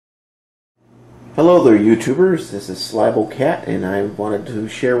Hello there, YouTubers. This is Slibo Cat, and I wanted to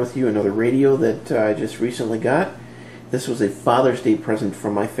share with you another radio that I just recently got. This was a Father's Day present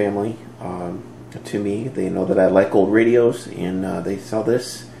from my family to me. They know that I like old radios, and they saw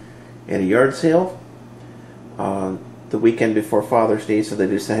this at a yard sale the weekend before Father's Day, so they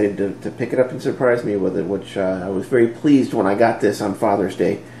decided to pick it up and surprise me with it, which I was very pleased when I got this on Father's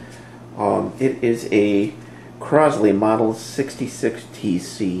Day. It is a Crosley Model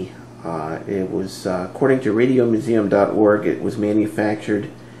 66TC. It was, according to radiomuseum.org, it was manufactured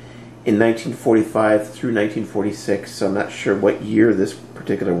in 1945 through 1946, so I'm not sure what year this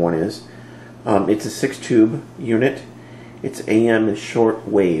particular one is. It's a 6-tube unit. It's AM and short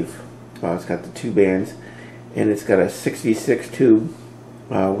wave. It's got the two bands, and it's got a 6V6 tube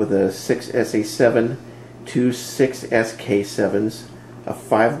with a 6SA7, two 6SK7s, a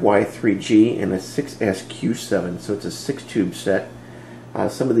 5Y3G, and a 6SQ7, so it's a 6-tube set.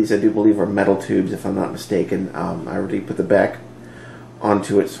 Some of these I do believe are metal tubes, if I'm not mistaken. I already put the back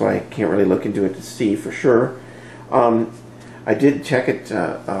onto it, so I can't really look into it to see for sure. I did check it.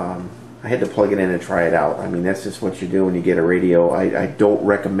 I had to plug it in and try it out. I mean, that's just what you do when you get a radio. I don't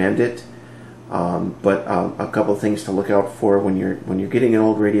recommend it, but a couple of things to look out for when you're getting an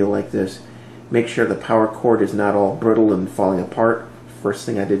old radio like this. Make sure the power cord is not all brittle and falling apart. First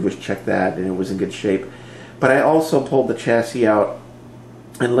thing I did was check that, and it was in good shape. But I also pulled the chassis out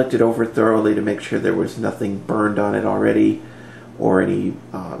and looked it over thoroughly to make sure there was nothing burned on it already, or any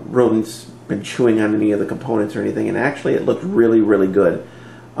rodents been chewing on any of the components or anything. And actually it looked really good.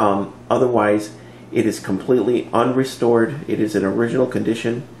 Otherwise, it is completely unrestored. It is in original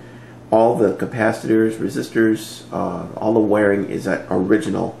condition. All the capacitors, resistors, all the wiring is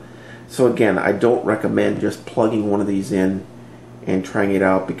original. So again, I don't recommend just plugging one of these in and trying it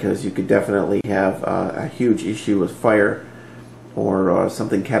out, because you could definitely have a huge issue with fire, or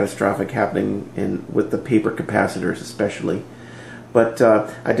something catastrophic happening with the paper capacitors especially. But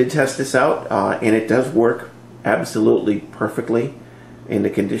I did test this out, and it does work absolutely perfectly in the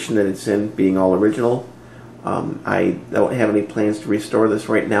condition that it's in, being all original. I don't have any plans to restore this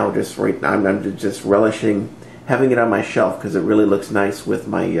right now. I'm just relishing having it on my shelf, because it really looks nice with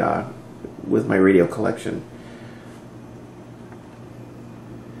my radio collection.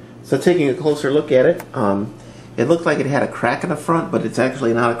 So taking a closer look at it, it looked like it had a crack in the front, but it's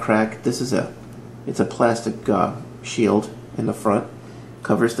actually not a crack. This is it's a plastic shield in the front.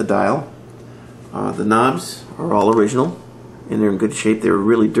 Covers the dial. The knobs are all original, and they're in good shape. They were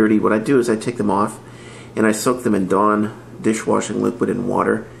really dirty. What I do is I take them off, and I soak them in Dawn dishwashing liquid and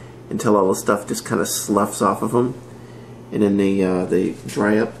water until all the stuff just kind of sloughs off of them, and then they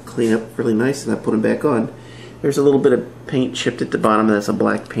dry up, clean up really nice, and I put them back on. There's a little bit of paint chipped at the bottom. That's a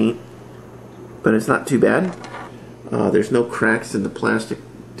black paint, but it's not too bad. There's no cracks in the plastic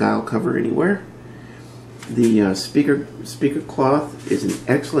dial cover anywhere. The speaker cloth is in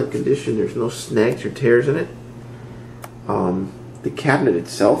excellent condition. There's no snags or tears in it. The cabinet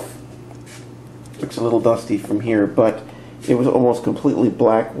itself looks a little dusty from here, but it was almost completely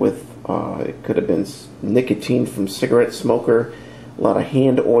black with, it could have been nicotine from cigarette smoker, a lot of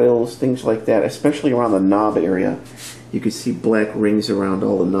hand oils, things like that, especially around the knob area. You could see black rings around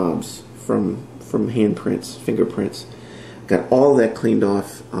all the knobs from handprints, fingerprints. Got all that cleaned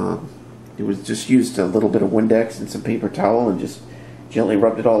off. It was just used a little bit of Windex and some paper towel and just gently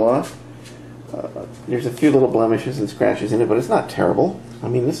rubbed it all off. There's a few little blemishes and scratches in it, but it's not terrible. I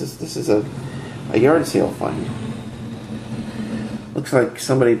mean, this is a yard sale find. Looks like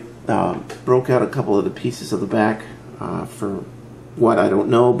somebody broke out a couple of the pieces of the back for what, I don't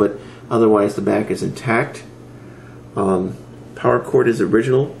know, but otherwise the back is intact. Power cord is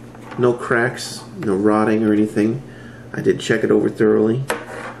original. No cracks, no rotting or anything. I did check it over thoroughly.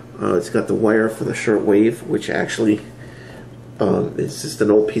 It's got the wire for the short wave, which actually it's just an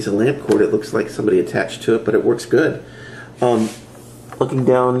old piece of lamp cord. It looks like somebody attached to it, but it works good. Looking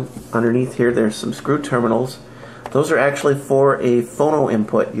down underneath here, there's some screw terminals. Those are actually for a phono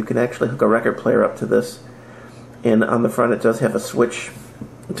input. You can actually hook a record player up to this, and on the front it does have a switch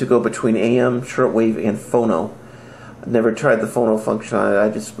to go between AM, shortwave, and phono. I've never tried the phono function on it. I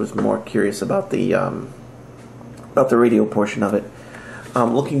just was more curious about the radio portion of it.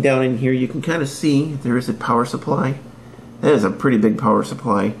 Looking down in here, you can kind of see there is a power supply. That is a pretty big power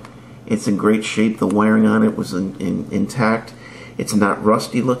supply. It's in great shape. The wiring on it was intact. It's not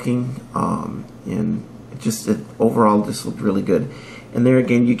rusty looking, and it overall just looked really good. And there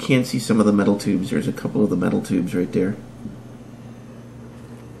again, you can see some of the metal tubes. There's a couple of the metal tubes right there.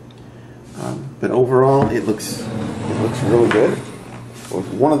 But overall, it looks really good.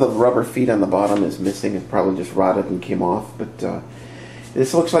 One of the rubber feet on the bottom is missing. It probably just rotted and came off, but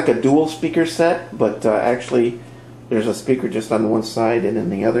This looks like a dual speaker set, but actually there's a speaker just on one side, and then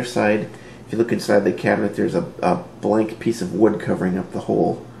the other side, if you look inside the cabinet, there's a blank piece of wood covering up the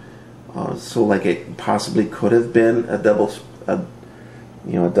hole. So like it possibly could have been a double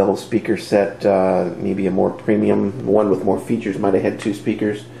speaker set, maybe a more premium one with more features might have had two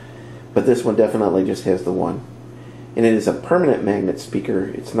speakers, but this one definitely just has the one. And it is a permanent magnet speaker.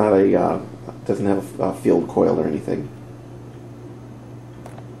 It's not a doesn't have a field coil or anything.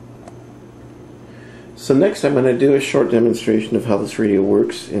 So next I'm going to do a short demonstration of how this radio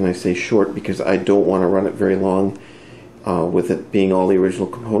works, and I say short because I don't want to run it very long with it being all the original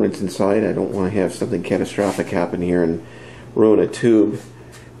components inside. I don't want to have something catastrophic happen here and ruin a tube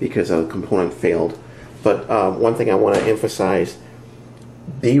because a component failed. But one thing I want to emphasize,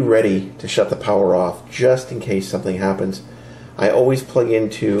 be ready to shut the power off just in case something happens. I always plug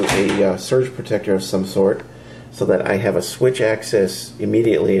into a surge protector of some sort so that I have a switch access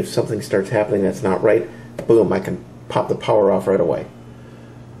immediately. If something starts happening that's not right, boom, I can pop the power off right away.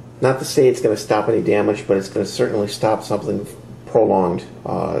 Not to say it's going to stop any damage, but it's going to certainly stop something prolonged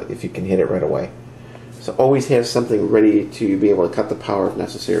if you can hit it right away. So always have something ready to be able to cut the power if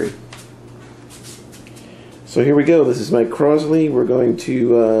necessary. So here we go. This is my Crosley. We're going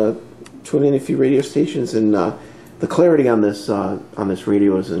to tune in a few radio stations, and the clarity on this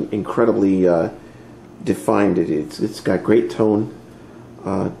radio is incredibly defined. It's got great tone.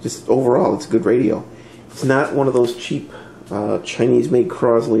 Just overall, it's a good radio. It's not one of those cheap Chinese-made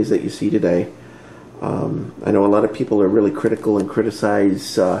Crosleys that you see today. I know a lot of people are really critical and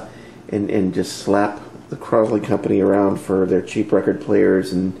criticize and just slap the Crosley company around for their cheap record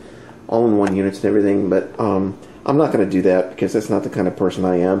players and all-in-one units and everything, but I'm not going to do that because that's not the kind of person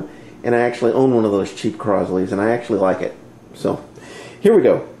I am. And I actually own one of those cheap Crosleys, and I actually like it. So here we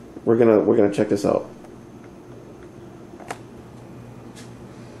go. We're gonna check this out.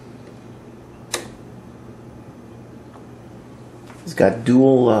 It's got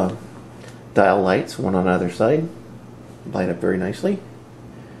dual dial lights, one on either side. Light up very nicely.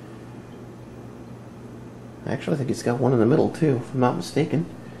 Actually, I think it's got one in the middle too, if I'm not mistaken.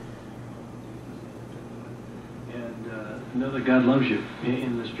 Know that God loves you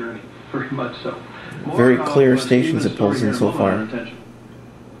in this journey, very much so. Very clear stations it pulls in so far. Looks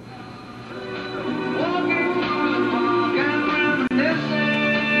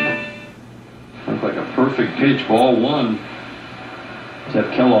like a perfect pitch, ball one.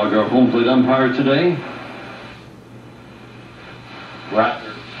 Jeff Kellogg, our home plate umpire today.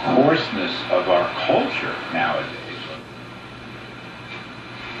 Rather coarseness of our culture nowadays.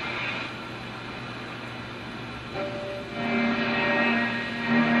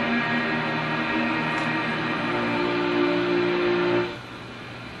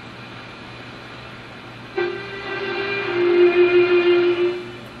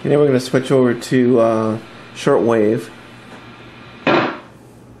 And then we're going to switch over to shortwave.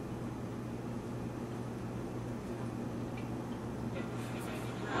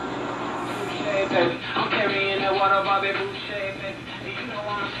 I'm carrying that water, Bobby Boucher, baby. You know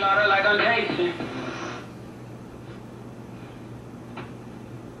I'm slaughter like I'm Jason.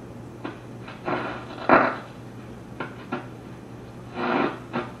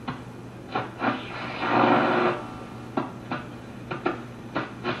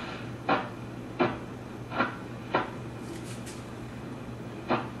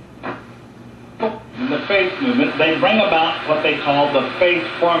 The faith movement, they bring about what they call the faith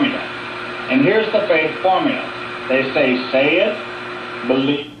formula. And here's the faith formula. They say it,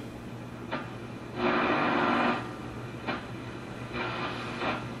 believe.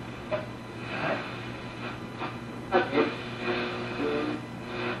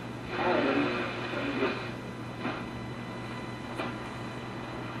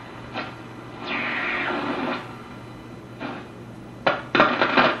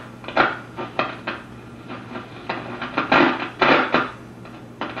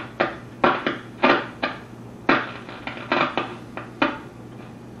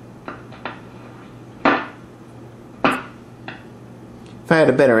 If I had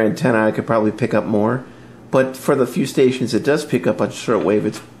a better antenna, I could probably pick up more. But for the few stations it does pick up on shortwave,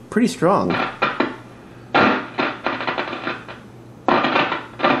 it's pretty strong.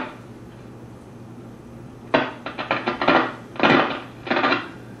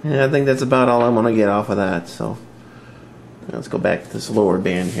 Yeah, I think that's about all I'm going to get off of that. So let's go back to this lower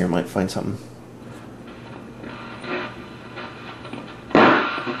band here. Might find something.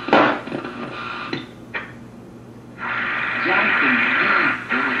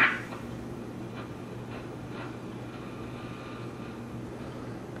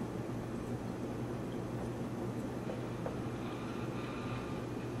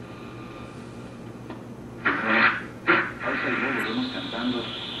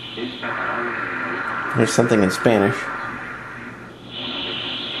 There's something in Spanish.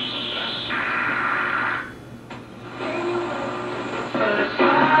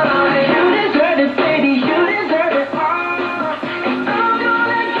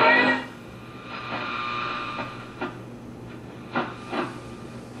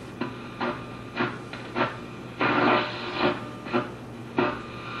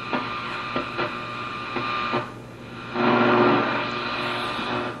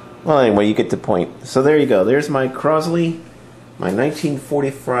 Well, anyway, you get the point. So there you go. There's my Crosley, my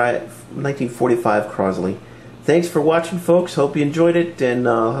 1945 Crosley. Thanks for watching, folks. Hope you enjoyed it, and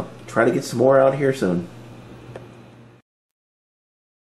try to get some more out here soon.